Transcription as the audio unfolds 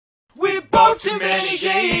Oh, too many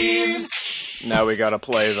games. Now we gotta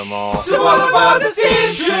play them all. So all about the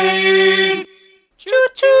Steam Train.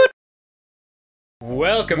 Choot choot.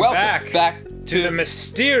 Welcome back to the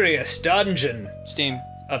mysterious dungeon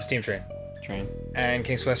of Steam Train and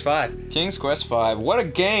King's Quest V. King's Quest V. What a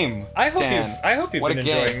game! I hope you've what been a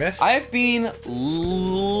game. enjoying this. I have been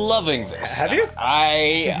loving this. Have you?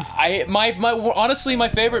 Honestly, my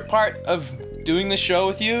favorite part of doing this show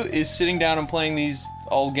with you is sitting down and playing these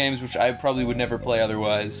old games, which I probably would never play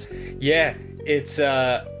otherwise. Yeah, it's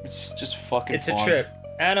just fucking It's fun. a trip.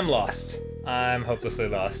 And I'm lost. I'm hopelessly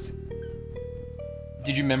lost.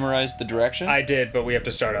 Did you memorize the direction? I did, but we have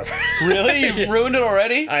to start over. Really? You've ruined it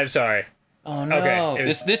already? I'm sorry. Oh no. Okay,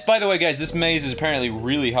 This, by the way, guys, this maze is apparently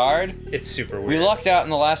really hard. It's super weird. We lucked out in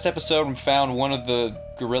the last episode and found one of the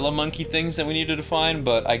gorilla monkey things that we needed to find,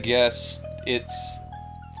 but I guess it's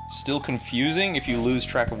still confusing if you lose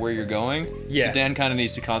track of where you're going. Yeah. So Dan kind of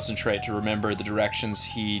needs to concentrate to remember the directions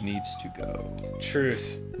he needs to go.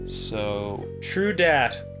 Truth. So... True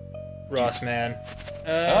dat, Ross man.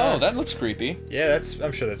 oh, that looks creepy. Yeah,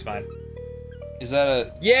 I'm sure that's fine. Is that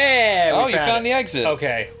a... Yeah! Oh, you found the exit.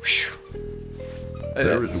 Okay.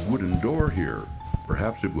 There is a wooden door here.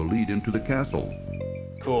 Perhaps it will lead into the castle.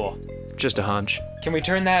 Cool. Just a hunch. Can we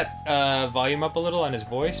turn that volume up a little on his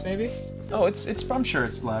voice, maybe? Oh, I'm sure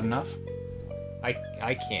it's loud enough. I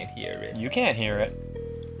can't hear it. You can't hear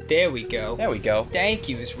it. There we go. There we go. Thank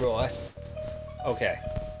you, Ross. Okay.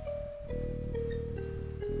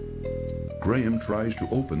 Graham tries to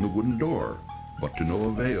open the wooden door, but to no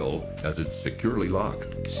avail, as it's securely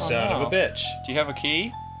locked. Son of a bitch. Do you have a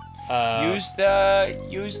key? Use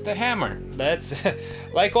the hammer. Let's,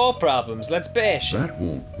 like all problems, let's bash. That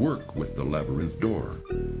won't work with the labyrinth door.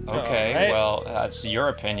 Okay, Alright. well, that's your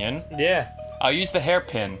opinion. Yeah. I'll use the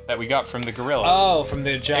hairpin that we got from the gorilla. Oh, from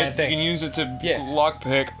the giant You can thing. use it to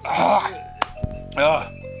lockpick.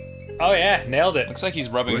 Oh yeah, nailed it. Looks like he's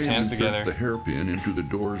rubbing his Graham hands inserts together. the hairpin into the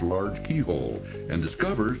door's large keyhole and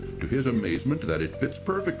discovers, to his amazement, that it fits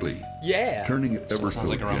perfectly. Yeah. Turning it ever so Sounds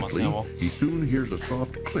like a Ramos gently, novel. he soon hears a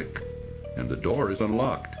soft click, and the door is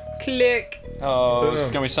unlocked. Click. Oh, there's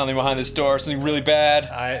gonna be something behind this door, something really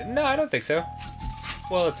bad. No, I don't think so.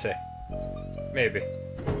 Well, let's see. Maybe.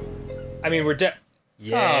 I mean, we're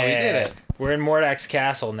Yeah. Oh, we did it. We're in Mordak's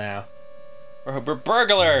castle now. We're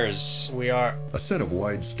burglars. We are. A set of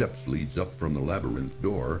wide steps leads up from the labyrinth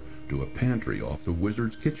door to a pantry off the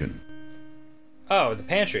wizard's kitchen. Oh, the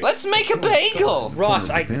pantry. Let's make a bagel. Ross,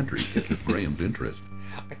 The pantry catches Graham's interest.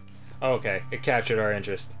 Okay, it captured our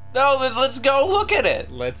interest. No, let's go look at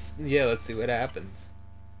it. Let's see what happens.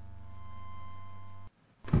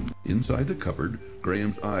 Inside the cupboard,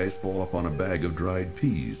 Graham's eyes fall upon a bag of dried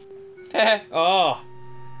peas. Oh,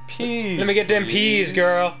 Peas. let me get them peas,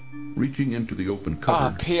 girl. Reaching into the open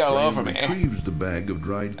cupboard, pee all Graham over me. retrieves the bag of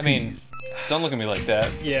dried peas. I mean, don't look at me like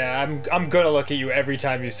that. Yeah, I'm gonna look at you every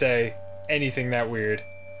time you say anything that weird.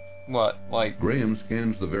 What, like... Graham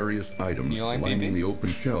scans the various items You like lining BB? the open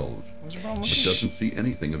shelves, What's wrong but with doesn't see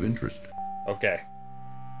anything of interest. Okay.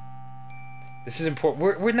 This is important.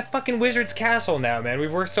 We're in the fucking wizard's castle now, man.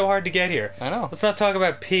 We've worked so hard to get here. I know. Let's not talk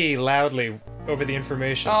about pee loudly over the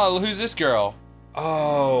information. Oh, who's this girl?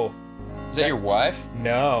 Oh. Is that your wife?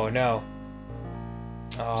 No.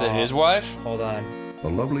 Is that his wife? Hold on. A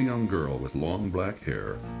lovely young girl with long black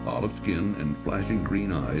hair, olive skin, and flashing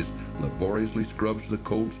green eyes laboriously scrubs the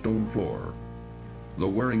cold stone floor. Though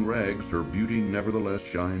wearing rags, her beauty nevertheless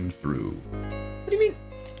shines through. What do you mean?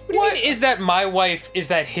 What do you mean, is that my wife? Is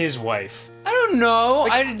that his wife? I don't know.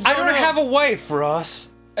 Like, I don't have a wife, Ross.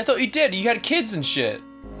 I thought you did. You had kids and shit.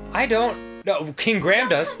 I don't. No, King Graham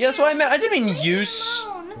does. Yeah, that's what I meant. I didn't mean you,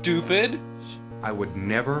 stupid. I would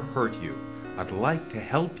never hurt you. I'd like to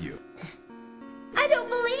help you. I don't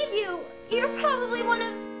believe you. You're probably one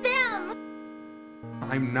of them.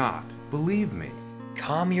 I'm not. Believe me.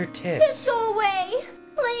 Calm your Just tits. go away.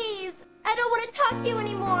 Please. I don't want to talk to you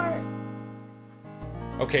anymore.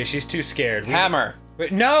 Okay, she's too scared. Hammer.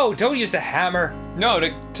 Wait, no, don't use the hammer. No,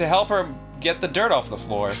 to help her get the dirt off the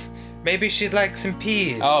floor. Maybe she'd like some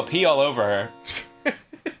peas. Oh, pee all over her.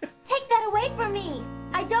 Take that away from me.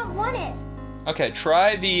 I don't want it. Okay,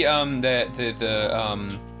 try the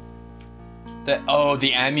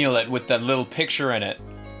amulet with the little picture in it.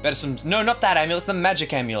 Better some. No, not that amulet. It's the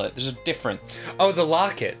magic amulet. There's a difference. Oh, the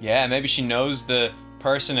locket. Yeah, maybe she knows the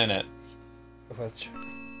person in it.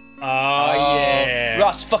 Oh, yeah.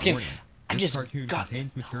 Ross, fucking. I just got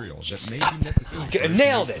material that may be necessary.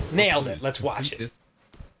 Nailed it. Let's watch it.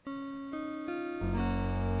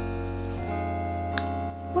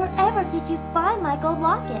 Wherever did you find my gold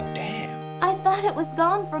locket? Damn. I thought it was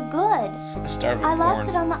gone for good. It's the start of a I lost porn.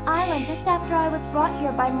 it on the island just after I was brought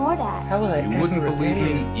here by Mordak. How will I You ever wouldn't believe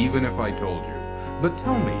repay? me even if I told you. But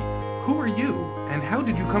tell me, who are you, and how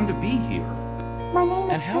did you come to be here? My name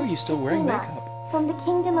is And how are you still wearing Christina, makeup? From the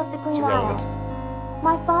kingdom of the It's Green irrelevant. Isle.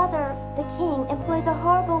 My father, the king, employs a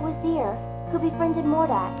horrible wazir who befriended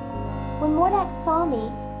Mordak. When Mordak saw me,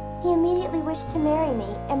 he immediately wished to marry me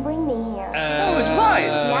and bring me here. That was right.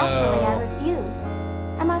 Naturally, I refused,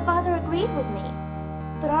 and my father agreed with me.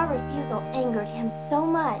 But our refusal angered him so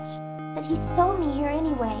much that he stole me here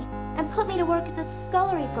anyway and put me to work as a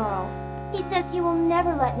scullery girl. He says he will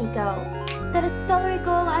never let me go, that a scullery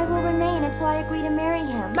girl I will remain until I agree to marry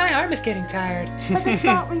him. My arm is getting tired. But the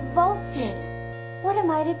thought revolts me. What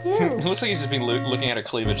am I to It do? looks like he's just been looking at her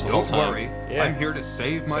cleavage the whole Don't time. worry, Yeah. I'm here to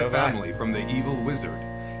save my So have I. family from the evil wizard.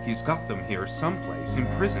 He's got them here someplace,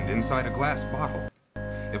 imprisoned inside a glass bottle.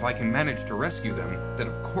 If I can manage to rescue them, then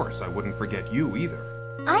of course I wouldn't forget you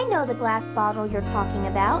either. I know the glass bottle you're talking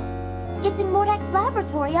about. It's in Mordak's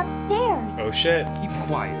laboratory upstairs. Oh shit. Keep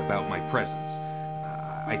quiet about my presence.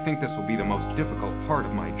 I think this will be the most difficult part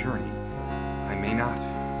of my journey. I may not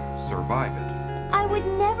survive it. I would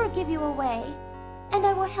never give you away. And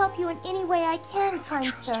I will help you in any way I can,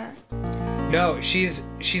 kind sir. No, she's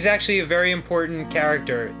actually a very important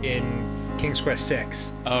character in King's Quest VI.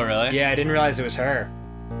 Oh, really? Yeah, I didn't realize it was her.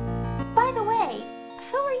 By the way,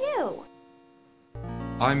 who are you?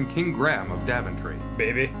 I'm King Graham of Daventry.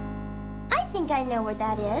 Baby. I think I know where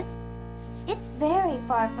that is. It's very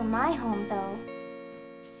far from my home, though.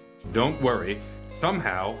 Don't worry,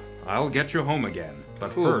 somehow I'll get you home again.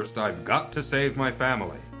 But Cool. first, I've got to save my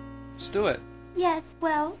family. Let's do it. Yes,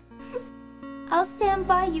 well, I'll stand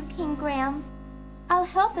by you, King Graham. I'll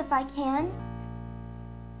help if I can.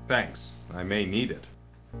 Thanks, I may need it.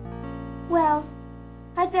 Well,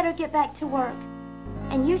 I'd better get back to work.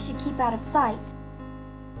 And you should keep out of sight.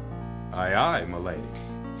 Aye aye, m'lady.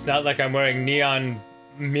 It's not like I'm wearing neon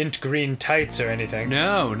mint green tights or anything.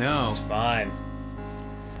 No, no. It's fine.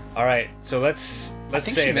 All right, so let's I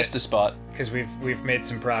think save she missed a spot. because we've made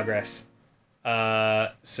some progress.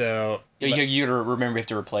 So You gotta remember we have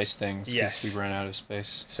to replace things because Yes. we ran out of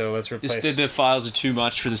space. so let's replace. The files are too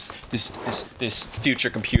much for this future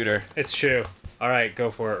computer. It's true. All right,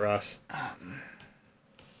 go for it, Ross.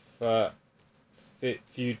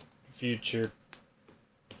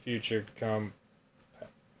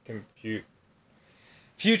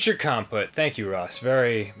 Future comput. Thank you, Ross.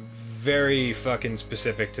 Very, very fucking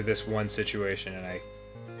specific to this one situation, and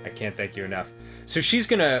I can't thank you enough. So she's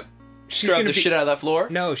gonna Scrub the be, shit out of that floor?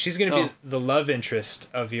 No, she's gonna Oh. be the love interest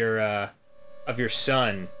of your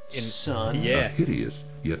son. Son? A Yeah. hideous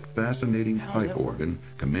yet fascinating does pipe that work? organ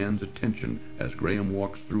commands attention as Graham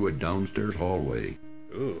walks through a downstairs hallway.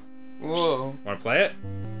 Ooh. Whoa. Wanna play it?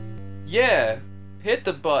 Yeah. Hit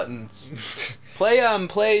the buttons.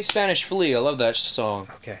 Play Spanish Flea. I love that song.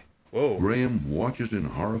 Okay. Whoa. Graham watches in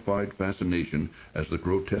horrified fascination as the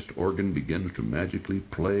grotesque organ begins to magically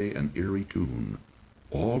play an eerie tune,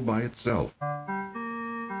 all by itself.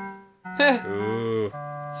 Ooh.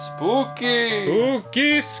 Spooky.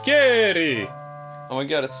 Spooky scary. Oh my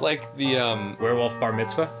god, it's like the Werewolf bar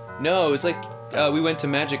mitzvah? No, it's like we went to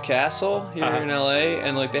Magic Castle here in LA,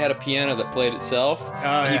 and like they had a piano that played itself,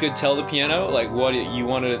 and you could tell the piano like what you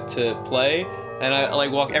wanted it to play. And I like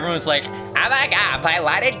walk. Everyone's like, "Oh my god, play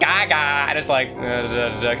Lady Gaga!" And it's like,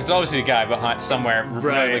 because it's obviously a guy behind somewhere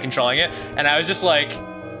remotely controlling it. And I was just like,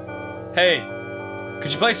 "Hey,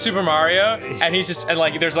 could you play Super Mario?" And he's just, and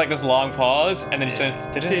like there's like this long pause, and then he's saying,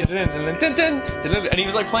 and he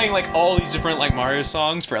was like playing like all these different like Mario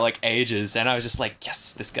songs for like ages, and I was just like,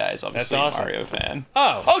 yes, this guy's obviously That's awesome. a Mario fan.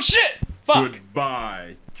 Oh Shit! fuck!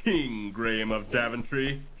 Goodbye, King Graham of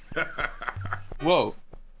Daventry. Whoa,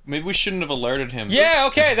 maybe we shouldn't have alerted him. Yeah,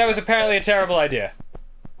 okay, that was apparently a terrible idea.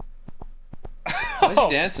 Why is he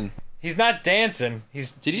dancing? He's not dancing.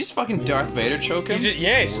 Did he just fucking Darth Vader choke him?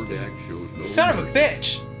 Yes. Mordak shows no Son of a mercy.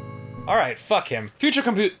 bitch. All right, fuck him. Future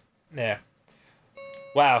compute. Yeah.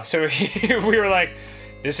 Wow. So we were like,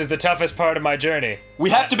 this is the toughest part of my journey. We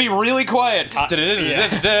have to be really quiet. I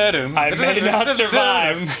may not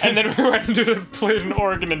survive. And then we went into played an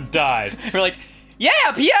organ and died. We're like, yeah,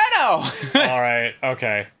 piano. All right.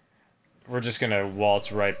 Okay. We're just gonna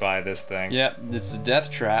waltz right by this thing. Yep, it's a death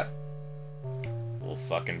trap. Little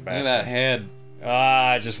fucking Look bastard. at that head.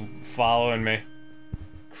 Ah, just following me.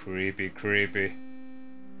 Creepy, creepy.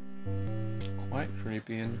 Quite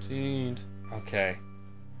creepy indeed. Okay.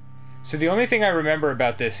 So the only thing I remember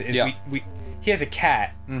about this is he has a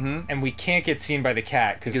cat, and we can't get seen by the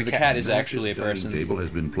cat Because the cat is actually a The dining person. table has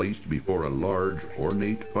been placed before a large,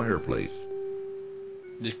 ornate fireplace.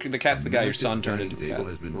 The cat's the guy your son turned into a cat. Table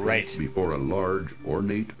has been Right. placed before a large,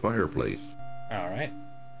 ornate fireplace. All right.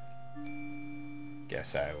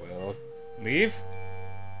 Guess I will leave.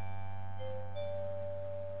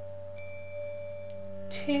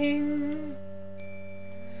 Ting.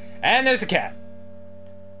 And there's the cat.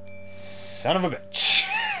 Son of a bitch.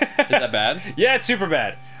 Is that bad? Yeah, it's super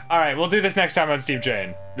bad. All right, we'll do this next time on Steve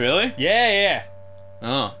Train. Really? Yeah.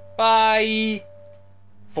 Oh. Bye.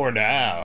 For now.